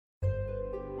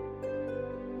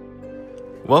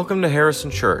Welcome to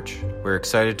Harrison Church. We're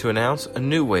excited to announce a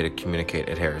new way to communicate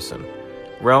at Harrison.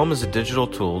 Realm is a digital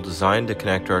tool designed to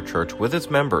connect our church with its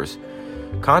members.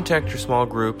 Contact your small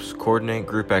groups, coordinate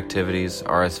group activities,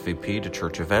 RSVP to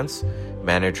church events,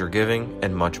 manage your giving,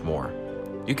 and much more.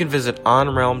 You can visit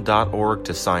onrealm.org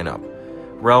to sign up.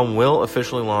 Realm will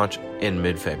officially launch in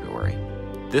mid-February.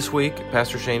 This week,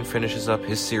 Pastor Shane finishes up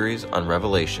his series on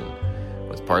Revelation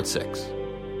with Part 6.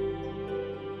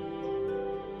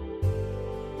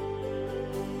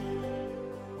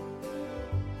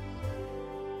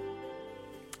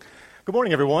 Good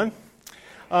morning, everyone.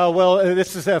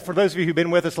 This is for those of you who've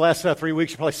been with us the last 3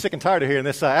 weeks, you're probably sick and tired of hearing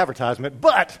this advertisement.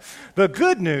 But the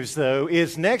good news, though,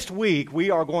 is next week we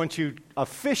are going to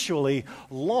officially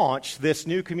launch this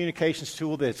new communications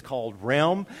tool that's called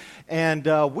Realm. And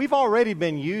we've already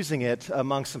been using it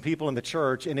among some people in the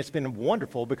church, and it's been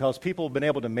wonderful because people have been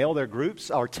able to mail their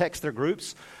groups or text their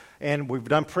groups. And we've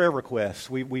done prayer requests.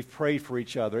 We've prayed for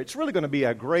each other. It's really going to be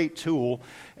a great tool.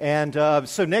 And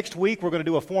so next week, we're going to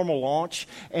do a formal launch.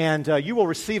 And you will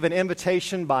receive an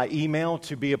invitation by email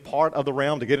to be a part of the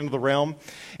Realm, to get into the Realm.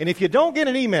 And if you don't get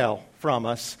an email from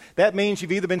us, that means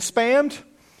you've either been spammed,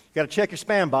 you got to check your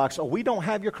spam box, or we don't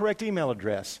have your correct email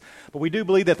address. But we do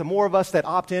believe that the more of us that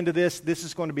opt into this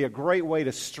is going to be a great way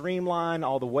to streamline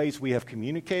all the ways we have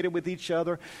communicated with each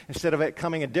other. Instead of it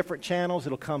coming in different channels,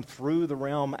 it'll come through the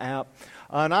Realm app.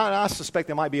 And I suspect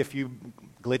there might be a few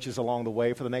glitches along the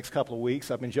way for the next couple of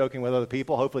weeks. I've been joking with other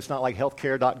people. Hopefully it's not like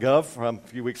healthcare.gov from a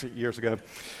few years ago.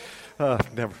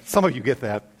 Never. Some of you get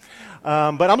that.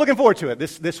 But I'm looking forward to it.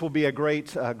 This will be a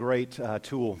great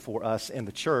tool for us in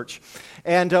the church.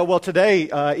 And today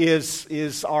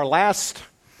is our last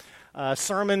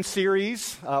sermon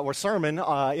series in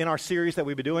our series that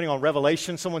we've been doing on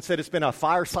Revelation. Someone said it's been a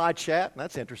fireside chat.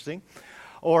 That's interesting,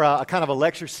 or a kind of a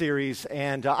lecture series.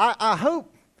 And I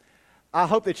hope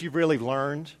that you've really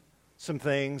learned some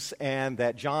things and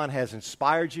that John has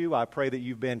inspired you. I pray that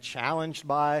you've been challenged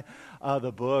by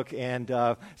the book, and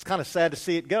it's kind of sad to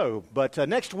see it go. But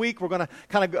next week, we're going to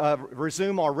kind of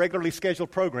resume our regularly scheduled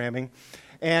programming.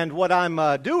 And what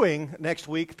I'm doing next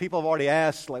week, people have already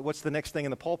asked, like, what's the next thing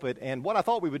in the pulpit? And what I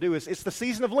thought we would do is, it's the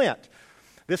season of Lent.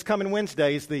 This coming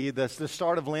Wednesday is the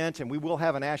start of Lent, and we will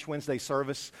have an Ash Wednesday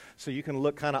service, so you can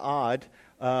look kind of odd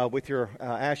with your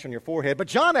ash on your forehead. But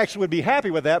John actually would be happy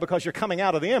with that because you're coming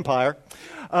out of the empire,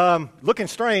 looking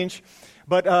strange.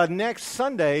 But next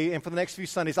Sunday, and for the next few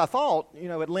Sundays, I thought,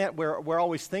 at Lent, we're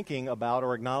always thinking about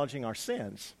or acknowledging our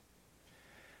sins.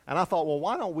 And I thought, well,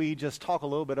 why don't we just talk a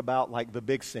little bit about, like, the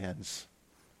big sins?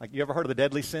 Like, you ever heard of the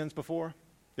deadly sins before?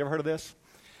 You ever heard of this?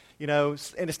 And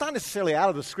it's not necessarily out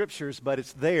of the scriptures, but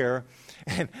it's there.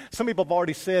 And some people have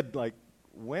already said, like,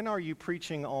 when are you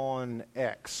preaching on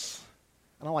X?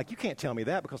 And I'm like, you can't tell me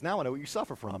that because now I know what you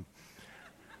suffer from.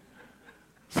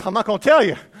 So I'm not going to tell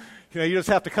you. You just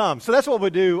have to come. So that's what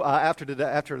we'll do after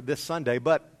this Sunday.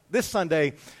 But this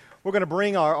Sunday, we're going to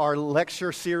bring our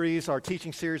lecture series, our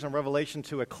teaching series on Revelation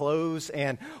to a close.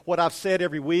 And what I've said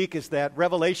every week is that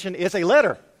Revelation is a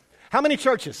letter. How many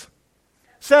churches?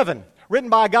 7. Written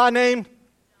by a guy named?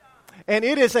 And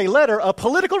it is a letter of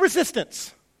political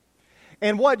resistance.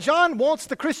 And what John wants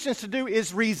the Christians to do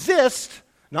is resist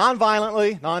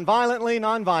nonviolently,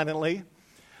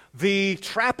 the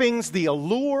trappings, the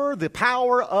allure, the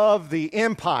power of the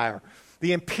empire,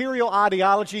 the imperial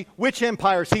ideology. Which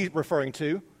empire is he referring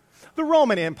to? The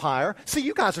Roman Empire. See,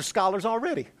 you guys are scholars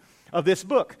already of this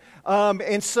book.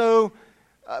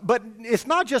 But it's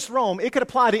not just Rome. It could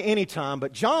apply to any time,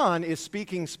 but John is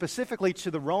speaking specifically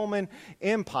to the Roman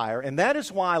Empire, and that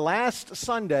is why last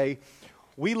Sunday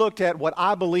we looked at what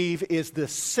I believe is the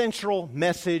central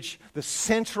message, the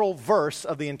central verse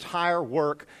of the entire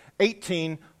work,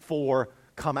 18:4,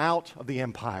 come out of the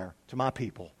empire to my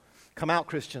people. Come out,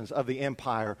 Christians, of the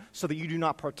empire, so that you do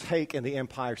not partake in the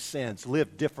empire's sins.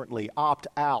 Live differently. Opt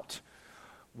out.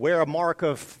 Wear a mark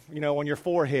of, on your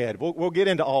forehead. We'll get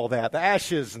into all that, the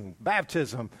ashes and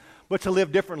baptism, but to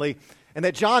live differently. And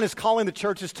that John is calling the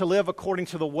churches to live according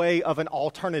to the way of an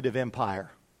alternative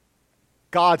empire.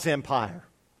 God's empire.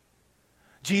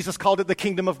 Jesus called it the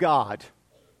kingdom of God,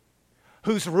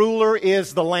 whose ruler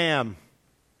is the Lamb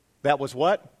that was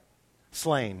what?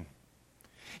 Slain.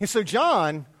 And so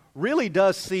John really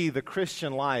does see the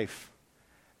Christian life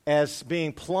as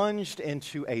being plunged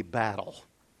into a battle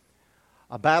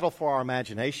for our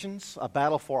imaginations, a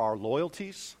battle for our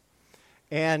loyalties.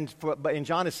 And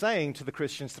John is saying to the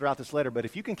Christians throughout this letter, but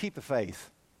if you can keep the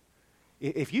faith,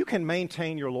 if you can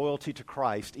maintain your loyalty to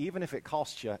Christ, even if it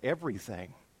costs you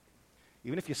everything,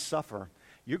 even if you suffer,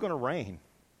 you're going to reign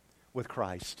with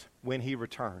Christ when he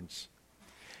returns.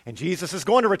 And Jesus is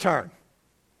going to return.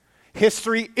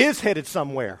 History is headed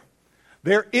somewhere.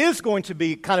 There is going to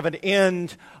be kind of an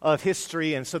end of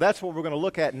history, and so that's what we're going to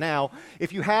look at now.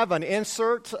 If you have an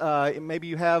insert, maybe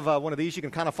you have one of these, you can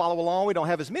kind of follow along. We don't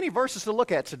have as many verses to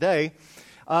look at today.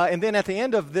 And then at the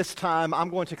end of this time, I'm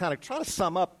going to kind of try to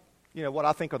sum up, what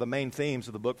I think are the main themes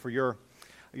of the book for your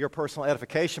personal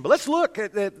edification. But let's look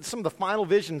at some of the final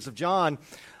visions of John.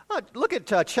 Look at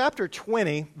chapter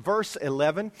 20, verse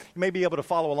 11. You may be able to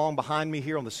follow along behind me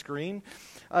here on the screen.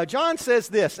 John says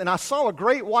this, "And I saw a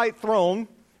great white throne."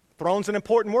 Throne's an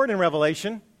important word in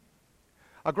Revelation.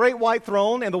 A great white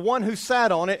throne, and the one who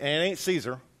sat on it, and it ain't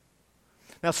Caesar.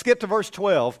 Now skip to verse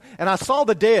 12. "And I saw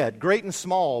the dead, great and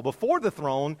small, before the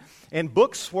throne, and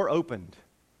books were opened.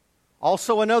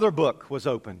 Also another book was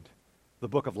opened, the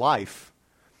book of life.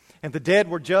 And the dead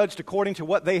were judged according to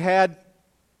what they had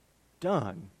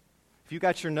done." If you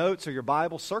got your notes or your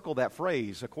Bible, circle that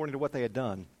phrase, according to what they had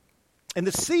done. "And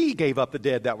the sea gave up the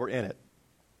dead that were in it.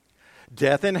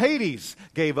 Death and Hades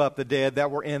gave up the dead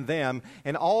that were in them,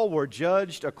 and all were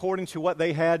judged according to what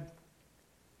they had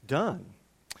done."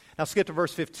 Now skip to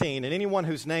verse 15. "And anyone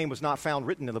whose name was not found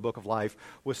written in the book of life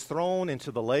was thrown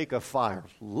into the lake of fire."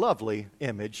 Lovely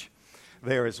image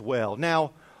there as well.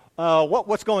 Now,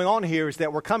 what's going on here is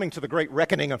that we're coming to the great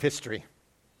reckoning of history.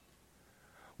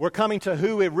 We're coming to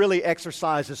who it really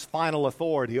exercises final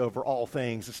authority over all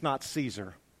things. It's not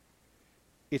Caesar.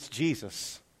 It's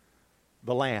Jesus,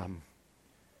 the Lamb.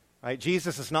 Right?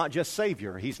 Jesus is not just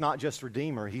Savior. He's not just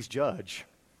Redeemer. He's Judge.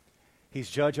 He's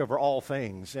Judge over all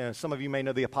things. And some of you may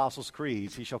know the Apostles'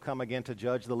 Creeds. He shall come again to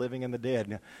judge the living and the dead.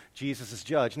 Now, Jesus is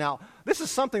Judge. Now, this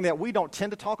is something that we don't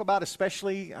tend to talk about,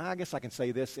 especially, I guess I can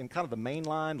say this, in kind of the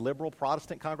mainline liberal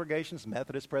Protestant congregations,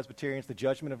 Methodists, Presbyterians, the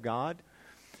judgment of God.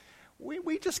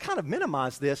 We just kind of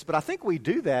minimize this, but I think we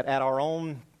do that at our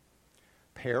own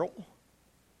peril.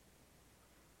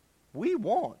 We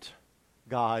want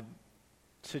God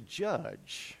to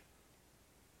judge.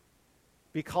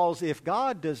 Because if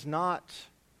God does not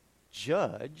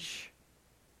judge,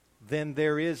 then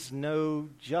there is no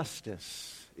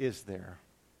justice, is there?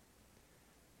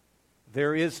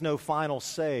 There is no final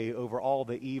say over all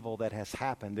the evil that has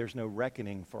happened. There's no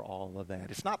reckoning for all of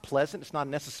that. It's not pleasant. It's not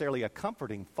necessarily a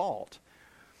comforting thought.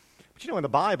 But in the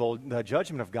Bible, the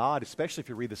judgment of God, especially if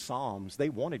you read the Psalms, they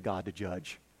wanted God to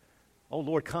judge. Oh,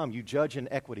 Lord, come, you judge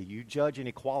in equity, you judge in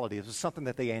equality. This is something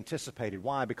that they anticipated.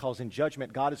 Why? Because in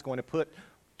judgment, God is going to put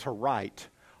to right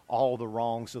all the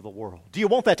wrongs of the world. Do you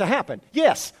want that to happen?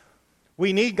 Yes.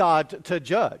 We need God to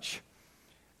judge.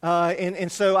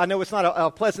 And so I know it's not a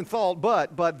pleasant thought,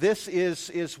 but this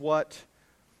is what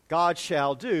God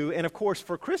shall do. And of course,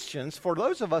 for Christians, for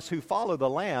those of us who follow the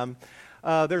Lamb,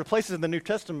 there are places in the New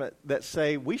Testament that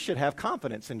say we should have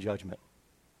confidence in judgment.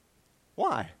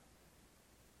 Why?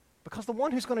 Because the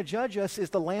one who's going to judge us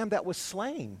is the Lamb that was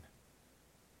slain.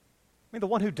 I mean, the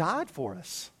one who died for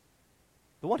us.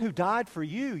 The one who died for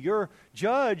you. Your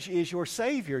judge is your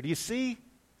Savior. Do you see?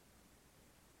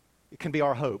 It can be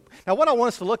our hope. Now, what I want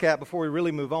us to look at before we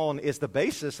really move on is the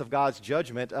basis of God's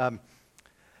judgment.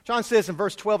 John says in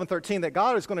verse 12 and 13 that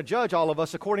God is going to judge all of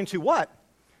us according to what?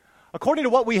 According to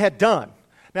what we had done.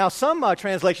 Now, some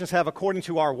translations have according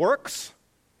to our works.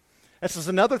 This is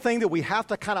another thing that we have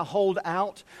to kind of hold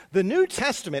out. The New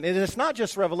Testament, and it's not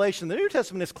just Revelation, the New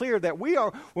Testament is clear that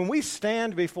when we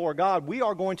stand before God, we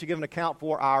are going to give an account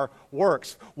for our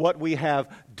works, what we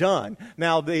have done.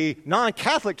 Now, the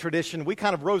non-Catholic tradition, we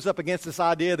kind of rose up against this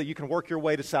idea that you can work your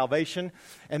way to salvation,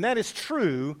 and that is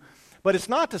true, but it's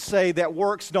not to say that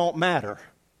works don't matter.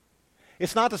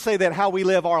 It's not to say that how we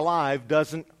live our life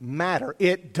doesn't matter.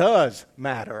 It does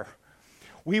matter.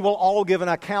 We will all give an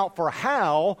account for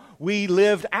how we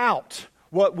lived out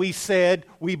what we said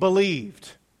we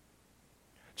believed.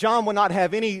 John would not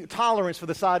have any tolerance for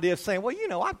this idea of saying, well,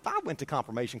 I went to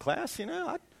confirmation class,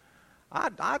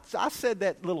 I said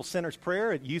that little sinner's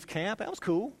prayer at youth camp. That was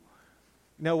cool.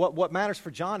 What matters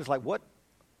for John is like,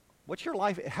 what's your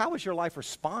life, how is your life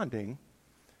responding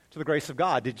to the grace of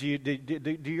God? Do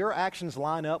your actions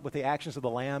line up with the actions of the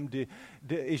Lamb?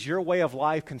 Is your way of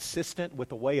life consistent with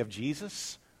the way of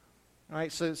Jesus? All right,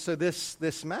 so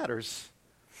this matters.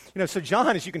 So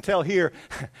John, as you can tell here,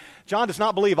 John does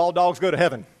not believe all dogs go to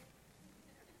heaven.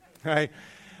 All right?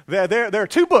 There are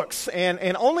two books,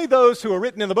 and only those who are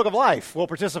written in the book of life will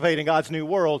participate in God's new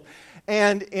world.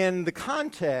 And in the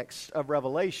context of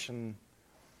Revelation,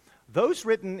 those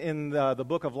written in the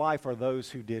book of life are those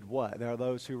who did what? They are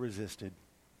those who resisted.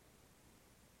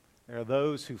 They are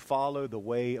those who followed the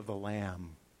way of the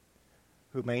Lamb,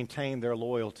 who maintained their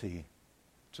loyalty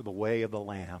to the way of the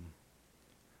Lamb.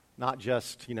 Not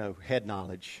just, head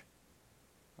knowledge.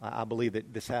 I believe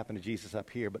that this happened to Jesus up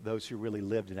here, but those who really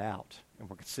lived it out and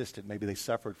were consistent, maybe they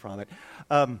suffered from it.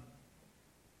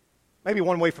 Maybe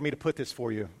one way for me to put this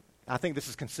for you, I think this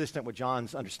is consistent with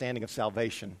John's understanding of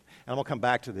salvation, and I'm going to come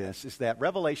back to this, is that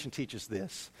Revelation teaches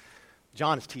this.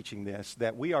 John is teaching this,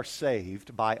 that we are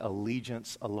saved by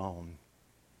allegiance alone.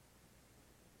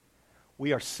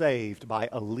 We are saved by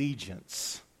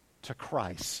allegiance to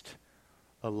Christ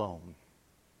alone.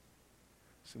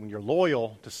 So when you're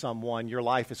loyal to someone, your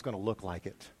life is going to look like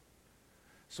it.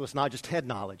 So it's not just head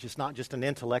knowledge. It's not just an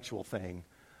intellectual thing.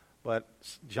 But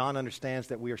John understands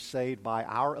that we are saved by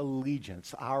our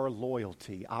allegiance, our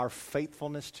loyalty, our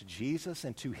faithfulness to Jesus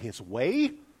and to His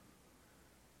way.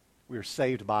 We are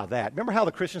saved by that. Remember how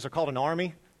the Christians are called an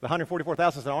army? The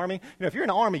 144,000 is an army? You know, if you're in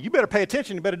an army, you better pay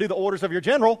attention. You better do the orders of your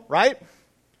general, right?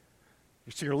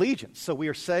 It's your allegiance. So we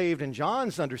are saved in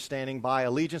John's understanding by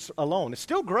allegiance alone. It's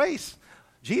still grace.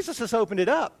 Jesus has opened it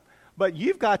up. But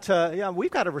we've got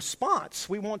a response.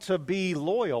 We want to be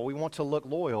loyal. We want to look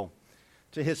loyal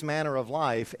to His manner of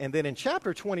life. And then in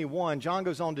chapter 21, John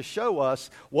goes on to show us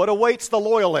what awaits the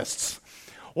loyalists,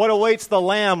 what awaits the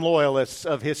Lamb loyalists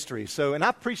of history. So, and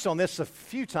I've preached on this a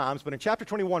few times, but in chapter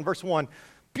 21, verse 1,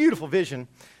 beautiful vision.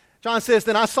 John says,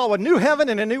 "Then I saw a new heaven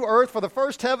and a new earth, for the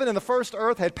first heaven and the first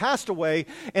earth had passed away,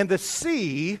 and the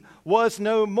sea was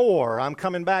no more." I'm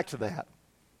coming back to that.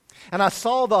 "And I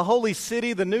saw the holy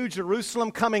city, the new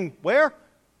Jerusalem, coming where?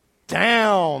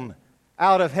 Down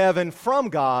out of heaven from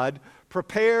God,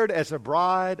 prepared as a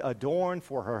bride adorned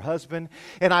for her husband.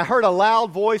 And I heard a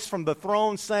loud voice from the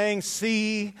throne saying,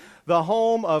 'See, the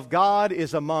home of God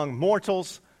is among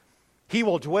mortals. He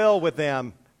will dwell with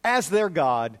them as their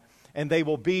God, and they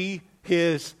will be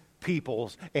His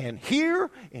peoples.'" And here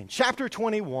in chapter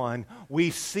 21,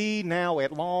 we see now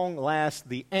at long last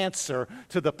the answer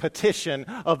to the petition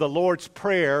of the Lord's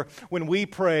Prayer when we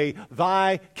pray,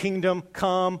 "Thy kingdom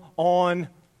come on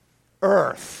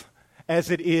earth as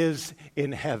it is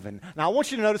in heaven." Now, I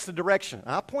want you to notice the direction.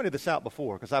 I pointed this out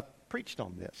before because I've preached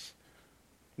on this.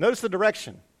 Notice the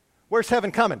direction. Where's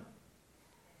heaven coming?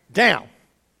 Down.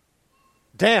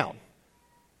 Down.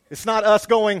 It's not us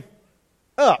going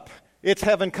up. It's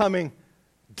heaven coming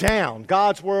down.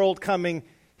 God's world coming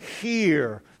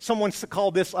here. Someone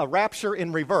called this a rapture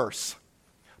in reverse.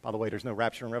 By the way, there's no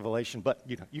rapture in Revelation, but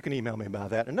you can email me about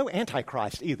that. And no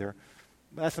Antichrist either.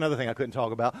 That's another thing I couldn't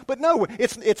talk about. But no,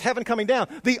 it's heaven coming down.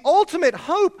 The ultimate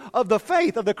hope of the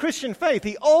faith, of the Christian faith,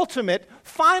 the ultimate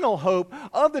final hope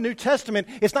of the New Testament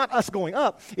is not us going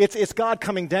up. It's God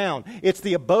coming down. It's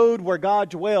the abode where God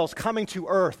dwells, coming to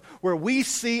earth, where we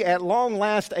see at long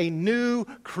last a new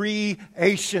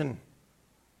creation.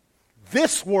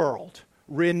 This world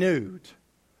renewed.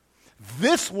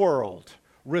 This world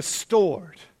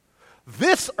restored.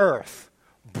 This earth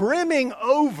brimming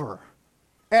over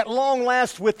at long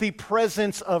last with the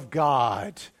presence of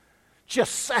God,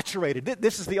 just saturated.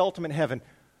 This is the ultimate heaven,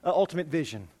 ultimate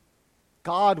vision.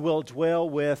 God will dwell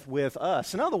with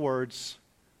us. In other words,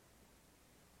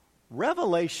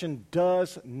 Revelation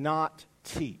does not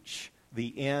teach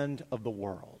the end of the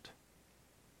world.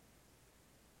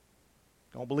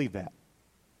 Don't believe that.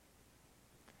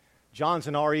 John's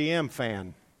an REM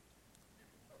fan.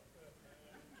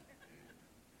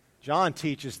 John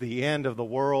teaches the end of the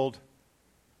world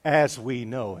as we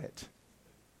know it,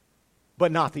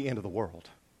 but not the end of the world.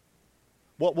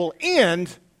 What will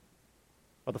end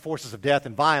are the forces of death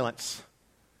and violence.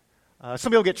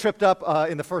 Some people get tripped up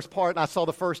in the first part, and I saw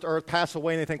the first earth pass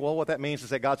away, and they think, well, what that means is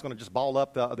that God's going to just ball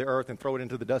up the earth and throw it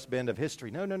into the dustbin of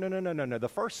history. No. The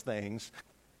first things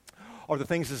are the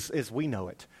things as we know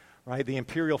it. Right, the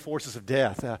imperial forces of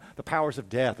death, the powers of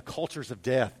death, the cultures of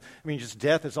death. I mean, just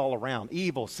death is all around.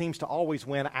 Evil seems to always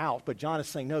win out, but John is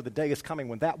saying, no, the day is coming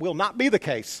when that will not be the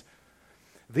case.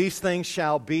 These things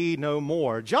shall be no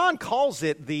more. John calls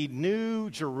it the New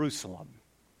Jerusalem,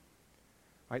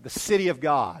 right, the city of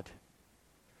God.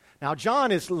 Now,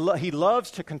 John he loves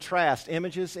to contrast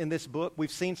images in this book. We've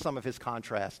seen some of his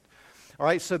contrast. All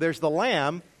right, so there's the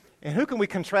lamb, and who can we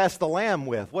contrast the lamb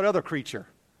with? What other creature?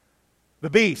 The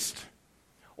beast.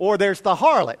 Or there's the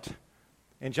harlot.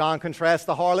 And John contrasts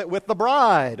the harlot with the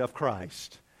bride of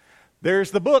Christ.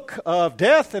 There's the book of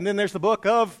death, and then there's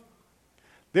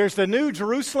there's the New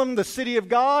Jerusalem, the city of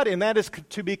God, and that is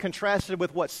to be contrasted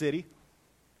with what city?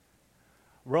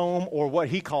 Rome, or what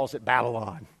he calls it,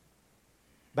 Babylon.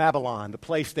 Babylon, the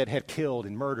place that had killed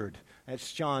and murdered.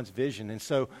 That's John's vision. And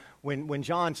so when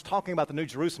John's talking about the New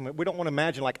Jerusalem, we don't want to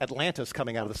imagine like Atlantis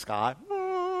coming out of the sky.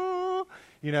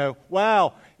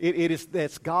 Wow,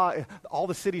 it's God. All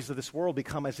the cities of this world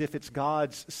become as if it's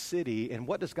God's city. And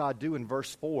what does God do in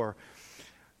verse 4?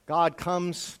 God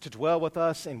comes to dwell with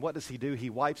us, and what does he do? He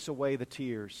wipes away the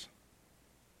tears.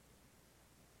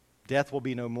 Death will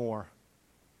be no more.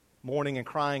 Mourning and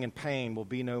crying and pain will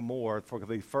be no more, for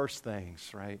the first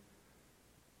things, right,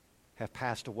 have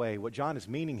passed away. What John is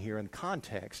meaning here in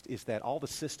context is that all the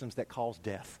systems that cause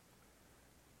death,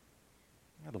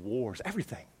 the wars,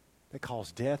 everything that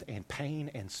cause death and pain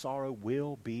and sorrow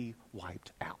will be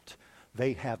wiped out.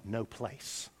 They have no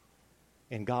place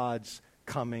in God's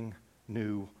coming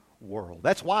new world.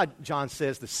 That's why John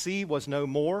says the sea was no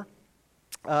more.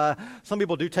 Some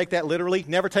people do take that literally.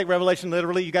 Never take Revelation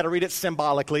literally. You got to read it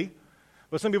symbolically.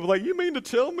 But some people are like, you mean to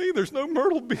tell me there's no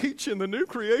Myrtle Beach in the new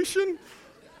creation?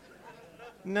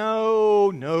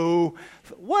 No.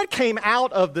 What came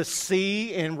out of the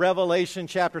sea in Revelation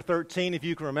chapter 13, if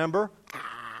you can remember?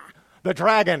 The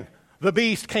dragon, the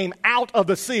beast came out of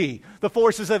the sea. The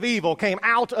forces of evil came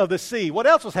out of the sea. What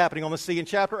else was happening on the sea in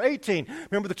chapter 18?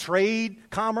 Remember the trade,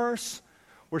 commerce,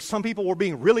 where some people were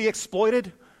being really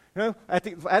exploited? At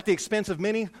the expense of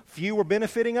many, few were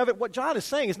benefiting of it. What John is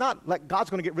saying is not like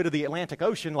God's going to get rid of the Atlantic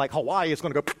Ocean, like Hawaii is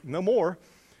going to go, no more.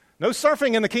 No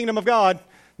surfing in the kingdom of God.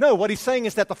 No, what he's saying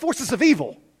is that the forces of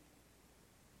evil,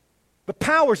 the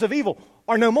powers of evil,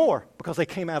 are no more because they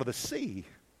came out of the sea.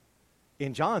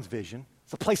 In John's vision,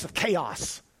 it's a place of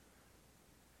chaos.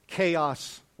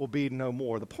 Chaos will be no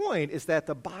more. The point is that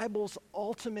the Bible's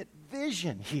ultimate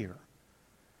vision here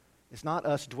is not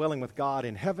us dwelling with God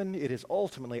in heaven. It is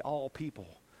ultimately all people,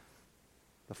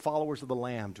 the followers of the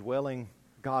Lamb,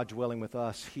 God dwelling with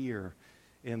us here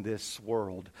in this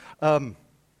world.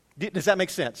 Does that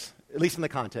make sense? At least in the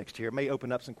context here. It may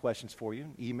open up some questions for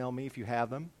you. Email me if you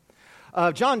have them.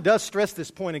 John does stress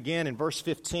this point again in verse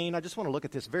 15. I just want to look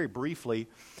at this very briefly.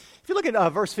 If you look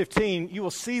at verse 15, you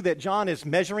will see that John is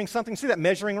measuring something. See that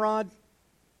measuring rod?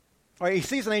 All right, he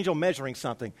sees an angel measuring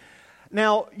something.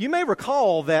 Now, you may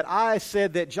recall that I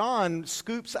said that John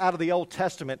scoops out of the Old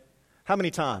Testament how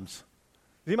many times?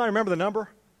 Does anybody remember the number?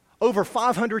 Over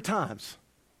 500 times.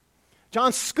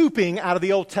 John's scooping out of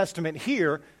the Old Testament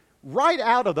here, right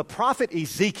out of the prophet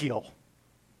Ezekiel.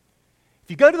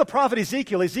 If you go to the prophet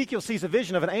Ezekiel, Ezekiel sees a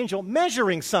vision of an angel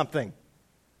measuring something.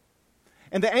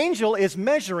 And the angel is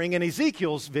measuring, in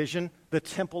Ezekiel's vision, the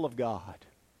temple of God.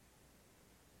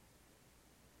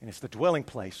 And it's the dwelling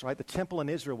place, right? The temple in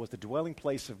Israel was the dwelling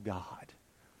place of God.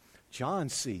 John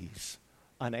sees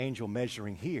an angel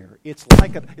measuring here. It's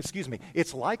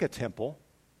like a temple,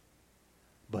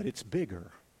 but it's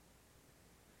bigger.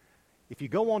 If you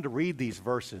go on to read these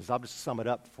verses, I'll just sum it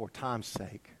up for time's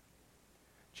sake.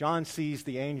 John sees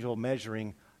the angel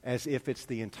measuring as if it's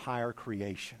the entire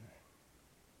creation.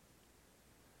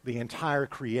 The entire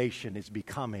creation is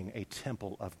becoming a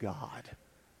temple of God.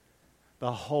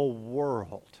 The whole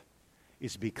world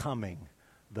is becoming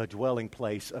the dwelling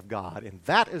place of God. And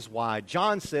that is why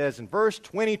John says in verse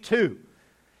 22,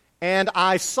 and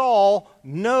I saw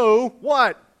no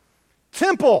what?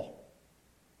 Temple.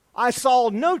 I saw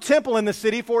no temple in the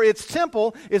city, for its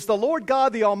temple is the Lord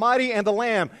God, the Almighty, and the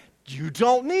Lamb. You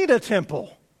don't need a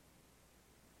temple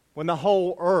when the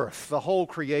whole earth, the whole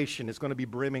creation is going to be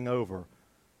brimming over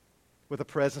with the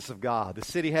presence of God. The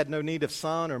city had no need of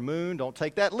sun or moon. Don't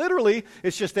take that literally.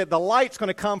 It's just that the light's going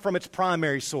to come from its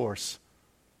primary source,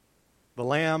 the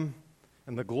Lamb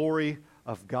and the glory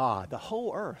of God. The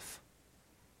whole earth,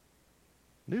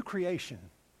 new creation,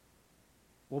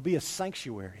 will be a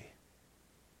sanctuary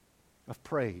of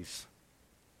praise.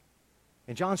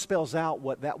 And John spells out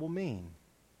what that will mean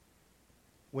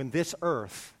when this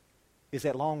earth is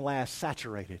at long last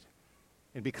saturated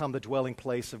and become the dwelling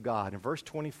place of God. In verse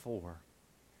 24,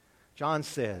 John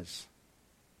says,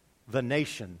 the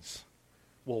nations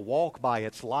will walk by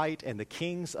its light, and the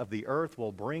kings of the earth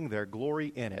will bring their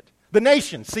glory in it. The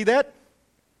nations, see that?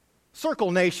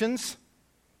 Circle nations.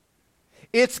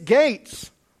 Its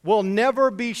gates will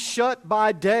never be shut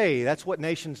by day. That's what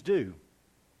nations do.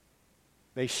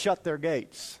 They shut their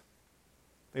gates.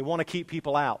 They want to keep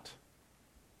people out.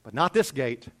 But not this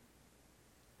gate.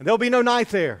 And there'll be no night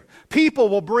there. People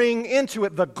will bring into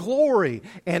it the glory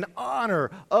and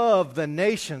honor of the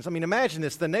nations. I mean, imagine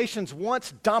this. The nations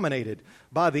once dominated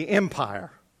by the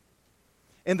empire.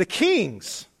 And the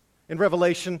kings in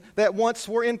Revelation that once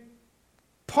were in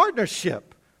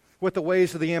partnership with the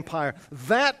ways of the empire.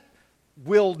 That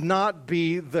will not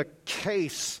be the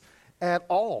case at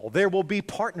all. There will be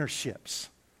partnerships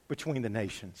between the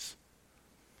nations.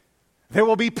 There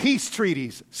will be peace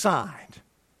treaties signed.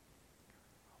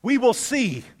 We will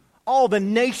see all the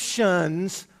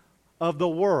nations of the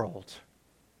world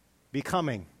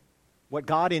becoming what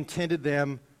God intended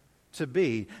them to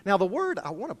be. Now, the word,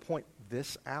 I want to point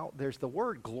this out. There's the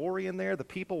word glory in there. The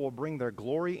people will bring their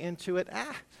glory into it.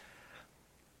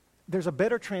 There's a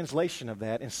better translation of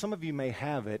that, and some of you may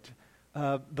have it.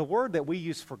 The word that we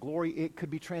use for glory, it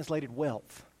could be translated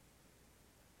wealth.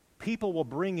 People will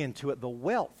bring into it the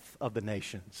wealth of the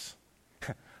nations.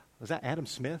 Was that Adam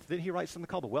Smith? Didn't he write something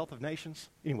called The Wealth of Nations?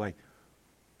 Anyway,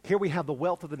 here we have the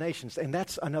wealth of the nations, and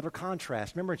that's another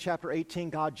contrast. Remember in chapter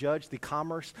 18, God judged the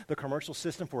commercial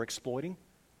system for exploiting?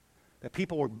 That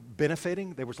people were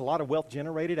benefiting. There was a lot of wealth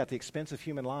generated at the expense of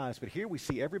human lives. But here we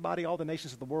see everybody, all the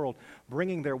nations of the world,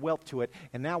 bringing their wealth to it,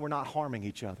 and now we're not harming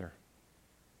each other.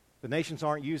 The nations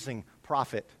aren't using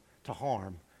profit to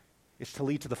harm. It's to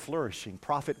lead to the flourishing.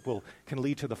 Profit can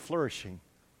lead to the flourishing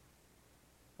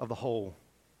of the whole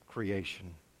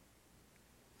creation.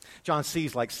 John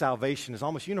sees like salvation is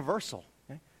almost universal.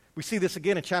 Okay? We see this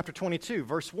again in chapter 22,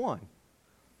 verse 1.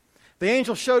 The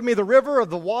angel showed me the river of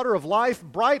the water of life,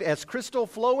 bright as crystal,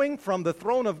 flowing from the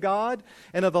throne of God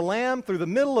and of the Lamb through the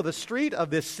middle of the street of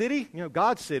this city,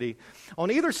 God's city. On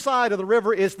either side of the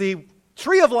river is the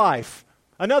tree of life.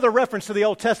 Another reference to the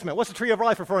Old Testament. What's the tree of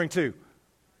life referring to?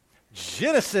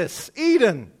 Genesis,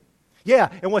 Eden. Yeah,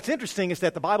 and what's interesting is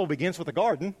that the Bible begins with a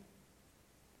garden,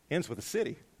 ends with a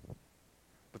city.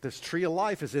 But this tree of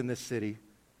life is in this city.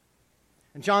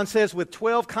 And John says, with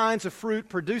 12 kinds of fruit,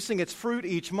 producing its fruit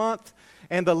each month,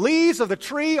 and the leaves of the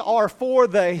tree are for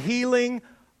the healing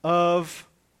of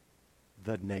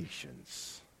the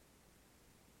nations.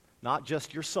 Not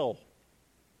just your soul.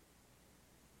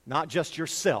 Not just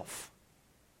yourself.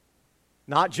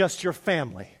 Not just your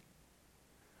family.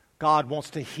 God wants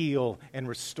to heal and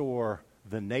restore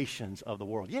the nations of the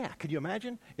world. Yeah, could you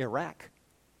imagine? Iraq,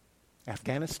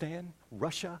 Afghanistan,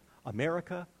 Russia,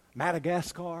 America,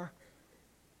 Madagascar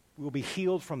will be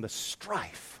healed from the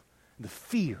strife, the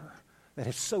fear that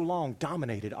has so long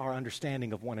dominated our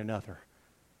understanding of one another.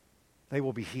 They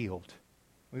will be healed.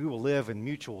 We will live in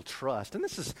mutual trust. And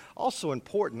this is also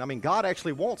important. I mean, God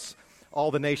actually wants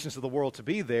all the nations of the world to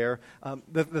be there.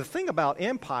 The thing about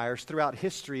empires throughout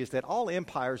history is that all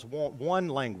empires want one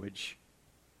language,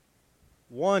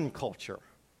 one culture,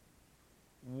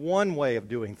 one way of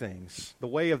doing things, the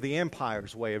way of the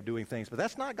empire's way of doing things. But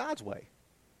that's not God's way.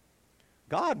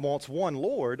 God wants one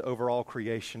Lord over all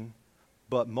creation,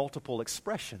 but multiple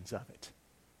expressions of it.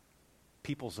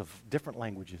 Peoples of different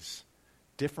languages,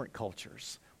 different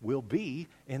cultures will be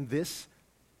in this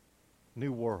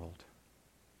new world.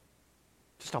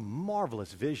 Just a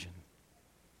marvelous vision.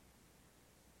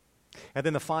 And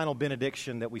then the final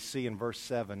benediction that we see in verse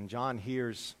 7, John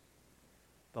hears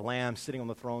the Lamb sitting on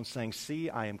the throne saying, "See,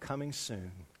 I am coming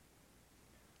soon.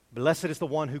 Blessed is the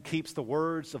one who keeps the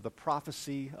words of the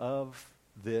prophecy of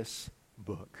this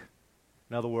book."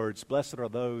 In other words, blessed are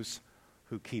those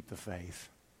who keep the faith.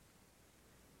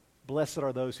 Blessed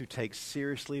are those who take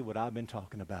seriously what I've been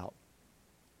talking about.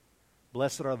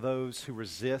 Blessed are those who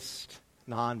resist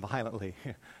non-violently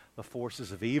the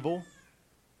forces of evil,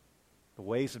 the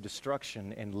ways of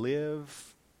destruction, and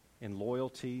live in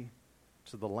loyalty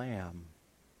to the Lamb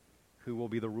who will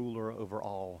be the ruler over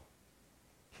all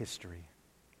history.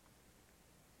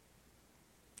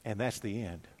 And that's the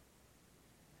end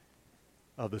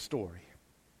of the story.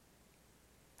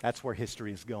 That's where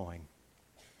history is going.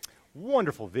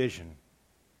 Wonderful vision.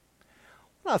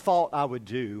 What I thought I would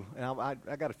do, and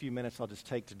I got a few minutes I'll just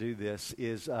take to do this,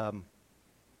 is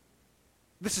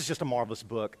this is just a marvelous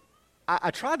book.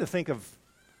 I tried to think of,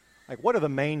 like, what are the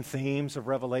main themes of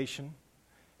Revelation?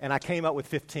 And I came up with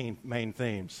 15 main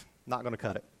themes. Not going to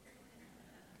cut it.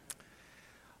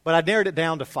 But I narrowed it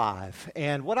down to 5.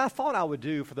 And what I thought I would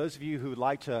do, for those of you who would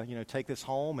like to, take this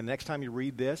home, and next time you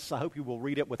read this, I hope you will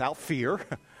read it without fear,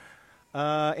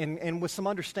 and with some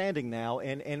understanding now,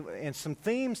 and some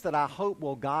themes that I hope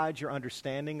will guide your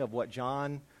understanding of what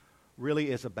John really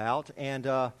is about. And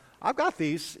I've got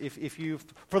these,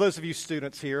 for those of you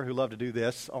students here who love to do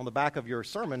this, on the back of your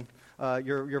sermon,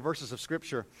 your verses of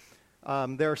Scripture,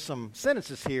 there are some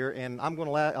sentences here, and I'm going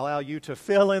to allow you to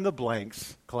fill in the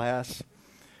blanks, class.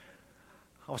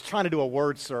 I was trying to do a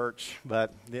word search,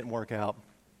 but it didn't work out.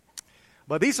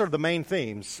 But these are the main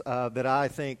themes that I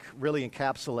think really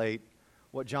encapsulate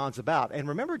what John's about. And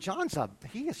remember,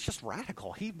 he is just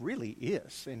radical. He really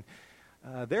is. And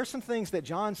there's some things that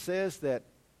John says that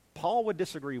Paul would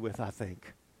disagree with, I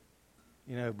think.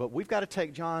 But we've got to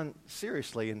take John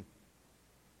seriously.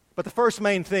 But the first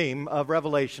main theme of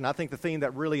Revelation, I think the theme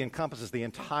that really encompasses the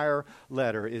entire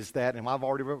letter is that, and I've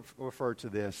already referred to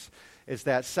this, is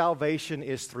that salvation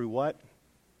is through what?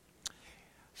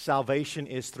 Salvation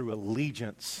is through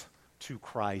allegiance to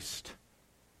Christ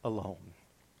alone.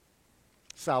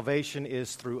 Salvation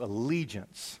is through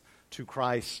allegiance to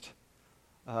Christ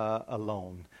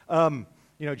alone.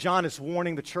 John is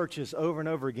warning the churches over and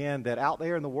over again that out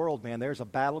there in the world, man, there's a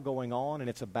battle going on, and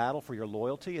it's a battle for your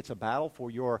loyalty. It's a battle for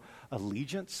your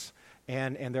allegiance,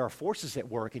 and there are forces at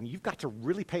work, and you've got to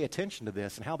really pay attention to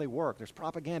this and how they work. There's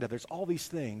propaganda. There's all these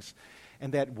things,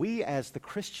 and that we as the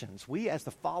Christians, we as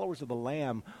the followers of the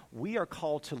Lamb, we are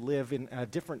called to live in a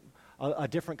different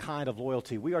kind of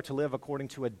loyalty. We are to live according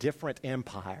to a different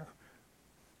empire,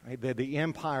 right? The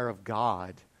empire of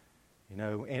God.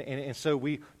 And so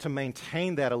to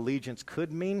maintain that allegiance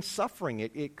could mean suffering.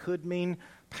 It could mean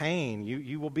pain.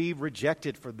 You will be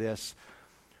rejected for this.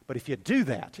 But if you do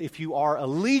that, if you are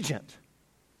allegiant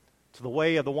to the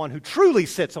way of the one who truly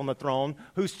sits on the throne,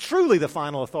 who's truly the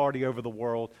final authority over the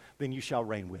world, then you shall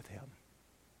reign with him.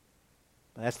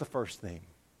 That's the first theme.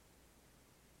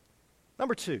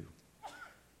 Number 2,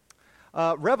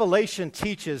 Revelation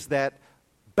teaches that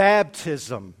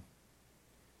baptism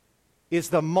is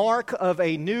the mark of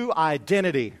a new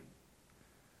identity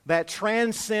that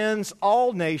transcends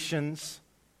all nations,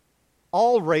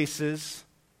 all races,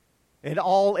 and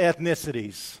all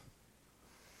ethnicities.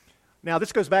 Now,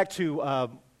 this goes back to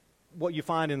what you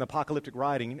find in the apocalyptic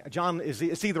writing. John,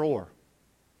 it's either or.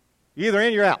 You're either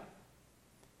in, you're out.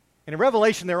 And in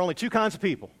Revelation, there are only two kinds of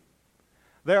people.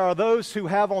 There are those who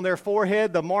have on their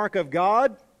forehead the mark of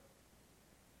God,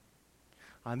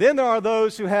 and then there are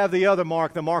those who have the other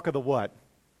mark, the mark of the what?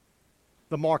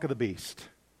 The mark of the beast.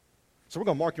 So we're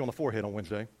going to mark you on the forehead on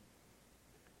Wednesday.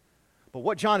 But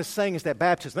what John is saying is that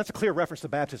baptism, that's a clear reference to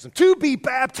baptism. To be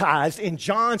baptized, in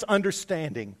John's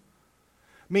understanding,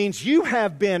 means you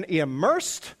have been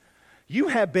immersed, you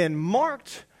have been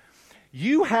marked,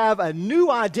 you have a new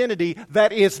identity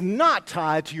that is not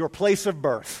tied to your place of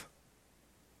birth.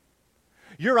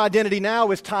 Your identity now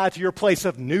is tied to your place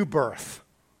of new birth.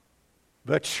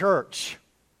 The church.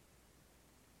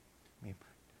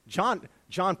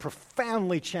 John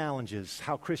profoundly challenges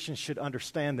how Christians should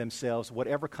understand themselves,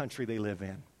 whatever country they live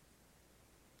in.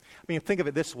 Think of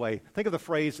it this way. Think of the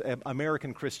phrase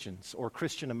American Christians or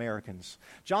Christian Americans.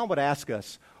 John would ask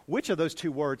us, which of those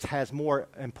two words has more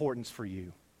importance for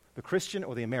you, the Christian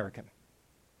or the American?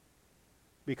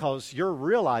 Because your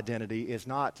real identity is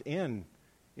not in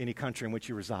any country in which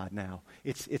you reside now.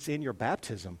 It's in your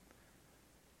baptism.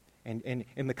 And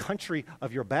in the country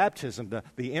of your baptism,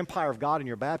 the empire of God in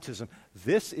your baptism,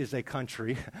 this is a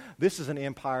country, this is an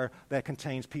empire that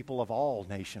contains people of all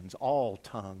nations, all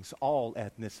tongues, all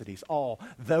ethnicities,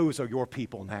 those are your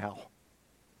people now.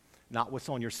 Not what's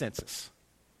on your census.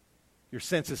 Your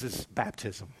census is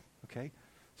baptism, okay?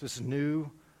 So it's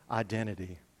new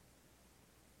identity.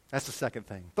 That's the second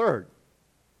thing. Third,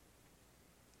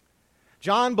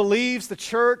 John believes the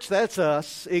church, that's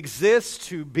us, exists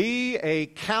to be a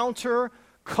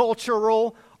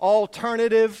counter-cultural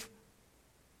alternative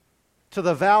to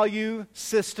the value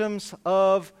systems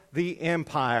of the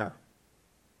empire.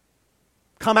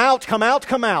 Come out, come out,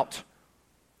 come out.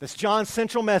 That's John's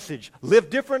central message. Live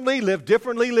differently, live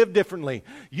differently, live differently.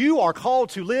 You are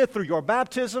called to live through your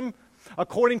baptism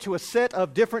according to a set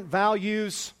of different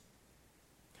values.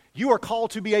 You are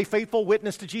called to be a faithful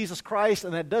witness to Jesus Christ,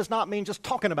 and that does not mean just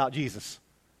talking about Jesus.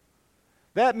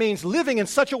 That means living in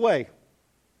such a way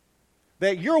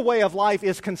that your way of life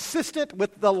is consistent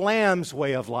with the Lamb's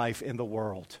way of life in the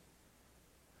world.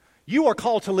 You are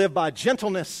called to live by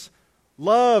gentleness,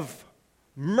 love,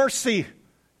 mercy,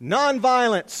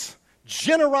 nonviolence,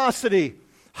 generosity,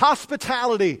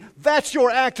 hospitality. That's your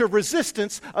act of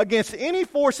resistance against any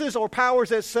forces or powers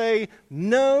that say,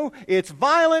 no, it's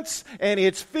violence, and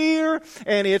it's fear,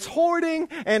 and it's hoarding,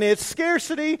 and it's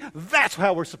scarcity. That's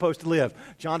how we're supposed to live.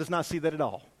 John does not see that at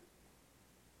all.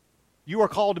 You are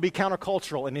called to be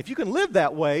countercultural, and if you can live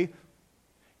that way,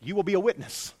 you will be a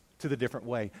witness to the different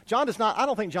way. I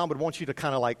don't think John would want you to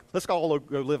kind of like, let's all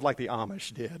go live like the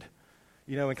Amish did.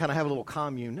 And kind of have a little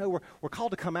commune. No, we're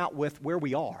called to come out with where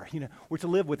we are. We're to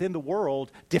live within the world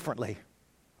differently.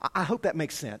 I hope that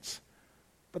makes sense.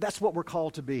 But that's what we're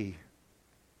called to be.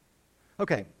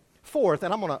 Okay, fourth,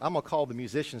 and I'm gonna call the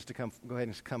musicians to go ahead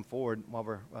and come forward while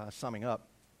we're summing up.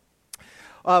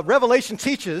 Revelation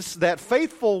teaches that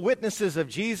faithful witnesses of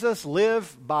Jesus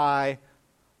live by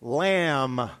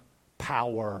Lamb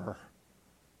power.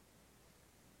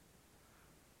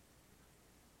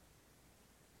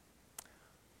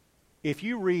 If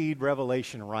you read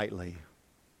Revelation rightly,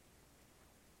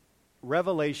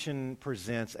 Revelation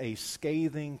presents a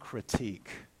scathing critique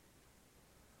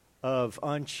of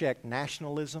unchecked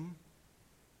nationalism,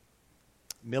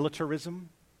 militarism,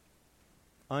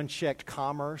 unchecked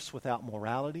commerce without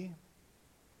morality,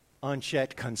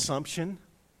 unchecked consumption,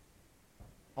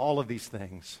 all of these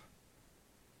things.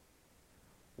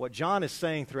 What John is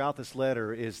saying throughout this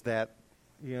letter is that,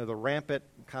 the rampant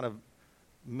kind of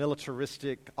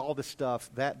militaristic, all this stuff,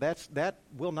 that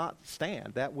will not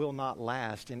stand. That will not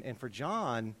last. And for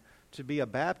John to be a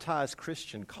baptized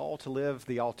Christian called to live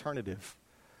the alternative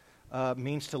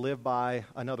means to live by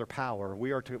another power.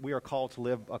 We are called to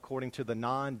live according to the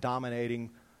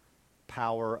non-dominating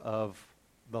power of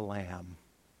the Lamb.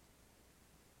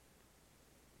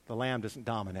 The Lamb doesn't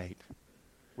dominate.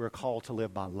 We're called to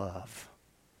live by love.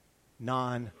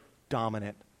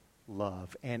 Non-dominant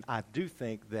love. And I do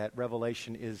think that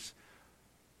Revelation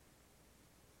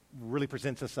really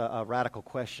presents us a radical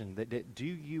question. That do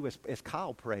you, as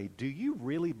Kyle prayed, do you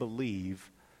really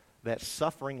believe that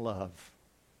suffering love,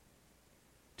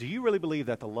 do you really believe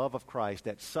that the love of Christ,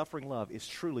 that suffering love, is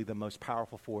truly the most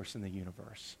powerful force in the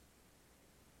universe?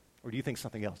 Or do you think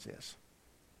something else is?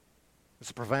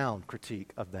 It's a profound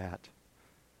critique of that.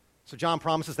 So John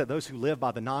promises that those who live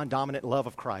by the non-dominant love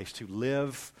of Christ, who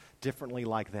live differently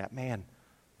like that, man,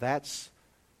 that's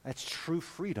true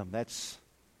freedom. That's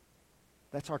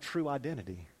our true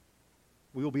identity.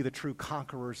 We will be the true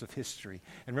conquerors of history.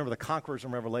 And remember, the conquerors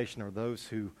in Revelation are those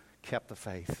who kept the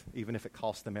faith, even if it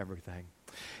cost them everything.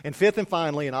 And fifth and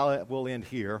finally, and we'll end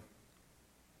here,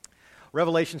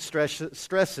 Revelation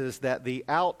stresses that the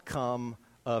outcome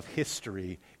of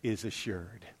history is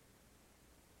assured.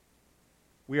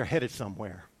 We are headed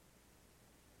somewhere.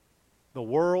 The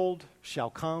world shall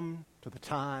come to the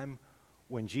time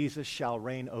when Jesus shall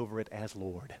reign over it as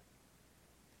Lord.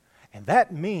 And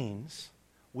that means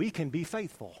we can be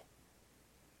faithful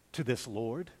to this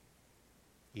Lord,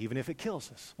 even if it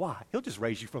kills us. Why? He'll just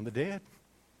raise you from the dead.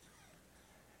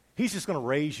 He's just going to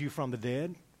raise you from the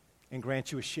dead and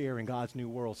grant you a share in God's new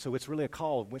world. So it's really a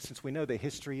call. Since we know that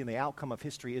history and the outcome of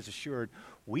history is assured,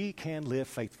 we can live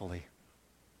faithfully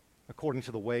according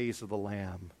to the ways of the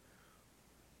Lamb.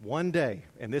 One day,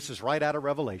 and this is right out of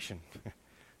Revelation,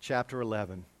 chapter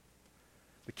 11,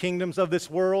 the kingdoms of this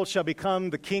world shall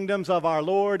become the kingdoms of our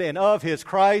Lord and of his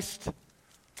Christ,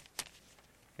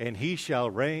 and he shall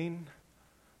reign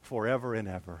forever and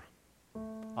ever.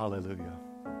 Hallelujah.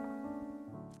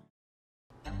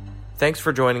 Thanks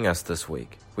for joining us this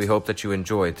week. We hope that you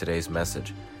enjoyed today's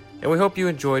message, and we hope you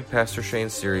enjoyed Pastor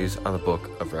Shane's series on the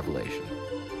book of Revelation.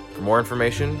 For more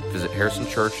information, visit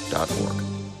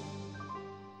harrisonchurch.org.